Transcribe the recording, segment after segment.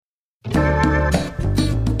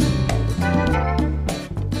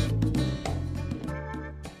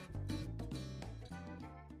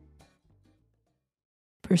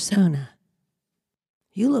persona.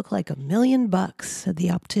 "You look like $1,000,000, said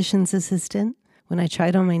the optician's assistant when I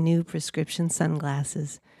tried on my new prescription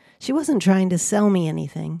sunglasses. She wasn't trying to sell me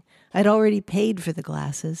anything. I'd already paid for the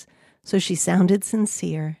glasses, so she sounded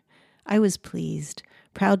sincere. I was pleased,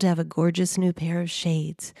 proud to have a gorgeous new pair of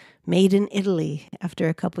shades, made in Italy after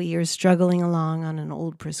a couple years struggling along on an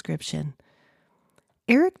old prescription.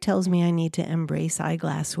 Eric tells me I need to embrace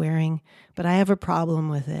eyeglass wearing, but I have a problem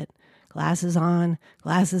with it. Glasses on,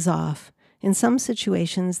 glasses off. In some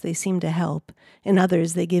situations, they seem to help. In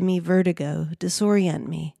others, they give me vertigo, disorient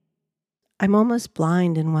me. I'm almost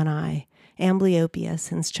blind in one eye, amblyopia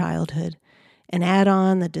since childhood, and add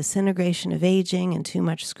on the disintegration of aging and too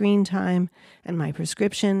much screen time, and my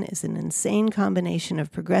prescription is an insane combination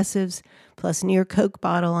of progressives plus near Coke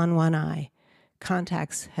bottle on one eye.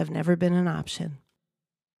 Contacts have never been an option.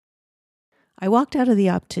 I walked out of the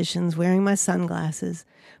optician's wearing my sunglasses,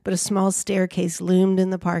 but a small staircase loomed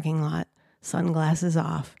in the parking lot, sunglasses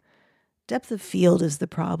off. Depth of field is the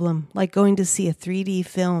problem, like going to see a 3D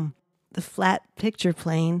film. The flat picture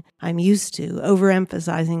plane I'm used to,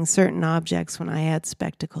 overemphasizing certain objects when I add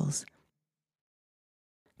spectacles.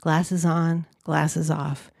 Glasses on, glasses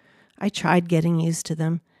off. I tried getting used to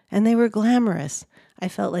them, and they were glamorous. I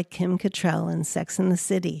felt like Kim Cattrall in Sex and the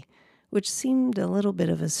City, which seemed a little bit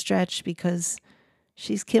of a stretch because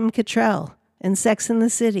she's Kim Cattrall in Sex and the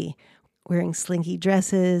City, wearing slinky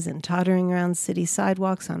dresses and tottering around city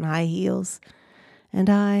sidewalks on high heels. And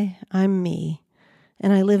I'm me.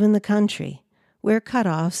 And I live in the country, wear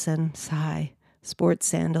cutoffs and sports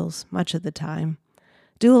sandals much of the time.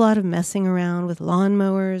 Do a lot of messing around with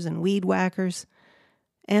lawnmowers and weed whackers,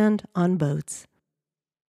 and on boats.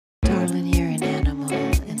 Darling, you're an animal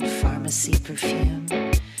in pharmacy perfume.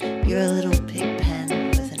 You're a little pig pen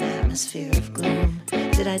with an atmosphere of gloom.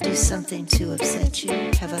 Did I do something to upset you?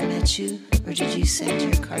 Have I met you? Or did you send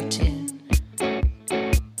your cartoon?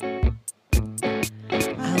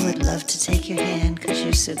 I would love to take your hand 'cause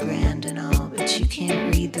you're so grand and all, but you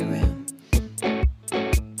can't read the room.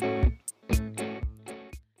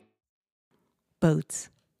 Boats.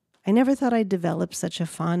 I never thought I'd develop such a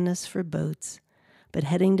fondness for boats, but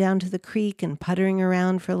heading down to the creek and puttering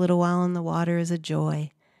around for a little while in the water is a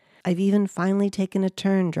joy. I've even finally taken a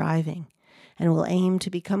turn driving, and will aim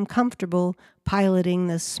to become comfortable piloting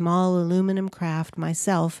this small aluminum craft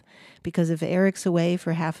myself, because if Eric's away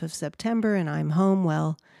for half of September and I'm home,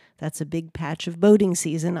 well, that's a big patch of boating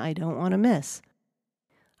season I don't want to miss.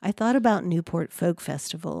 I thought about Newport Folk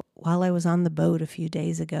Festival while I was on the boat a few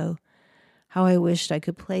days ago, how I wished I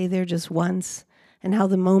could play there just once, and how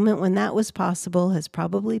the moment when that was possible has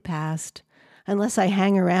probably passed, unless I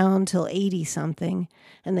hang around till 80-something,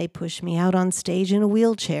 and they push me out on stage in a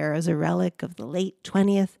wheelchair as a relic of the late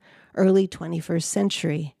 20th, early 21st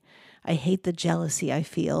century. I hate the jealousy I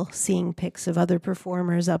feel seeing pics of other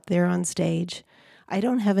performers up there on stage. I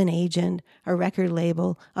don't have an agent, a record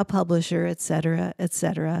label, a publisher, etc.,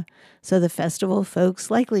 etc., so the festival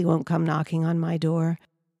folks likely won't come knocking on my door.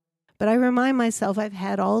 But I remind myself I've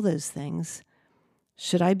had all those things.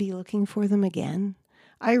 Should I be looking for them again?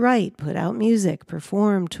 I write, put out music,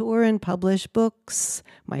 perform, tour, and publish books,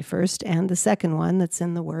 my first and the second one that's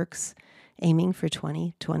in the works, aiming for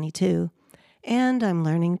 2022, and I'm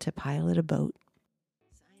learning to pilot a boat.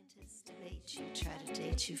 Scientists debate you, try to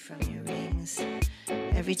date you from your rings.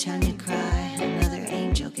 Every time you cry, another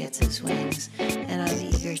angel gets his wings, and I'm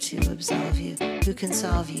eager to absolve you. Who can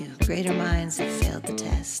solve you? Greater minds have failed the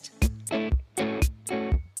test.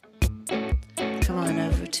 Come on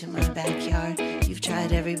over to my backyard. You've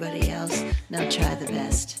tried everybody else, now try the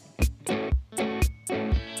best.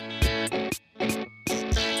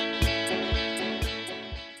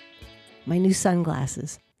 My new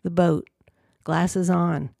sunglasses, the boat, glasses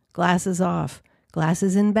on, glasses off,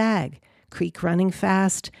 glasses in bag, creek running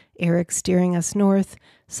fast, Eric steering us north,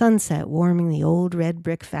 sunset warming the old red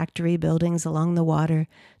brick factory buildings along the water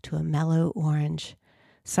to a mellow orange.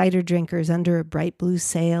 Cider drinkers under a bright blue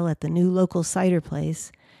sail at the new local cider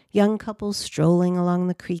place, young couples strolling along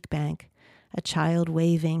the creek bank, a child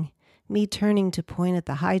waving, me turning to point at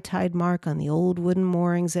the high tide mark on the old wooden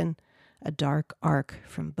moorings, and a dark arc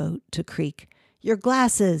from boat to creek. "Your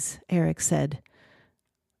glasses," Eric said.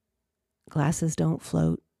 Glasses don't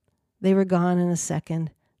float. They were gone in a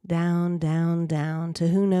second, down, down, down, to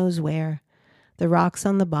who knows where. The rocks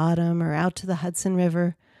on the bottom, or out to the Hudson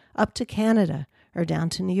River, up to Canada, or down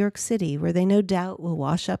to New York City, where they no doubt will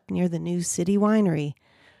wash up near the new City Winery,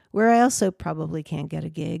 where I also probably can't get a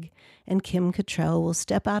gig, and Kim Cattrall will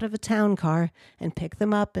step out of a town car and pick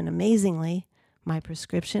them up, and amazingly, my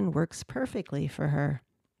prescription works perfectly for her.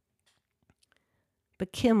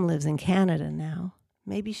 But Kim lives in Canada now,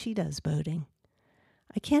 Maybe she does boating.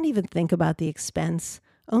 I can't even think about the expense,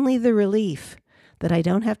 only the relief that I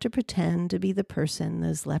don't have to pretend to be the person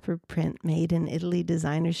those leopard print made in Italy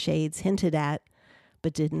designer shades hinted at,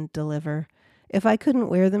 but didn't deliver. If I couldn't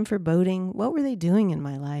wear them for boating, what were they doing in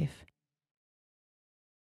my life?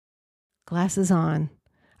 Glasses on.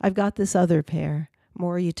 I've got this other pair,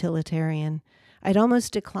 more utilitarian. I'd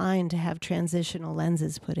almost decline to have transitional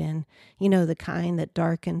lenses put in, the kind that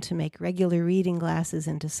darken to make regular reading glasses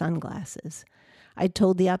into sunglasses. I'd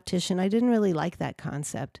told the optician I didn't really like that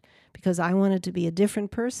concept because I wanted to be a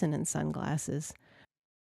different person in sunglasses.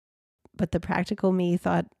 But the practical me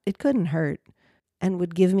thought it couldn't hurt and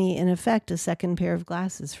would give me, in effect, a second pair of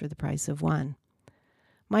glasses for the price of one.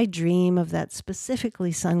 My dream of that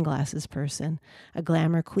specifically sunglasses person, a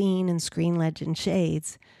glamour queen in screen legend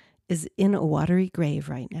shades, is in a watery grave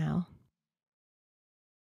right now.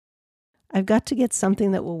 I've got to get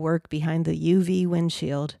something that will work behind the UV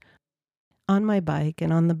windshield, on my bike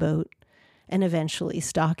and on the boat, and eventually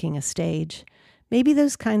stocking a stage. Maybe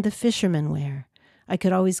those kind the fishermen wear. I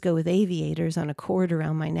could always go with aviators on a cord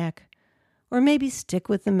around my neck. Or maybe stick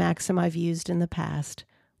with the maxim I've used in the past.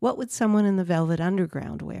 What would someone in the Velvet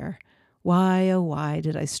Underground wear? Why, oh why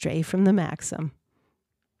did I stray from the maxim?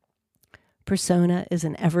 Persona is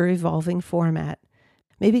an ever-evolving format.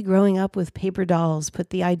 Maybe growing up with paper dolls put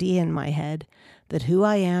the idea in my head that who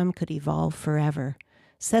I am could evolve forever.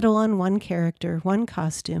 Settle on one character, one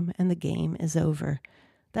costume, and the game is over.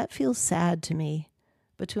 That feels sad to me,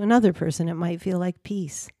 but to another person it might feel like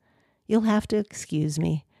peace. You'll have to excuse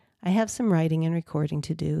me. I have some writing and recording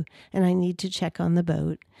to do, and I need to check on the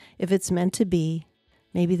boat. If it's meant to be,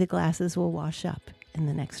 maybe the glasses will wash up in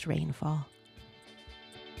the next rainfall.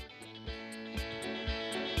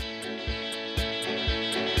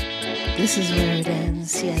 This is where it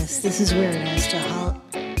ends, yes, this is where it has to halt.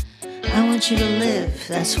 I want you to live,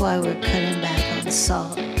 that's why we're cutting back on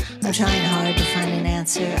salt. I'm trying hard to find an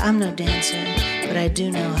answer, I'm no dancer, but I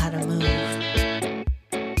do know how to move.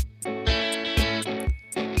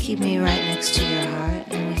 Keep me right next to your heart,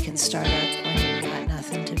 and we can start up when you've got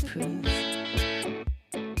nothing to prove.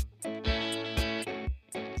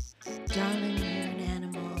 Darling, you're an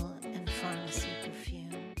animal and pharmacy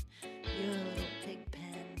perfume. You're a little pig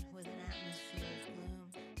pen with an atmosphere of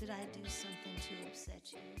gloom. Did I do something to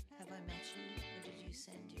upset you? Have I met you, or did you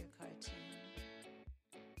send your cartoon?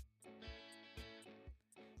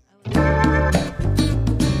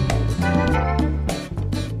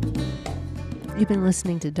 You've been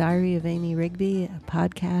listening to Diary of Amy Rigby, a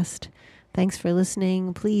podcast. Thanks for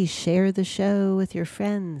listening. Please share the show with your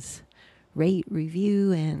friends. Rate,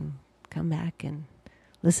 review, and come back and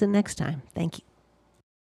listen next time. Thank you.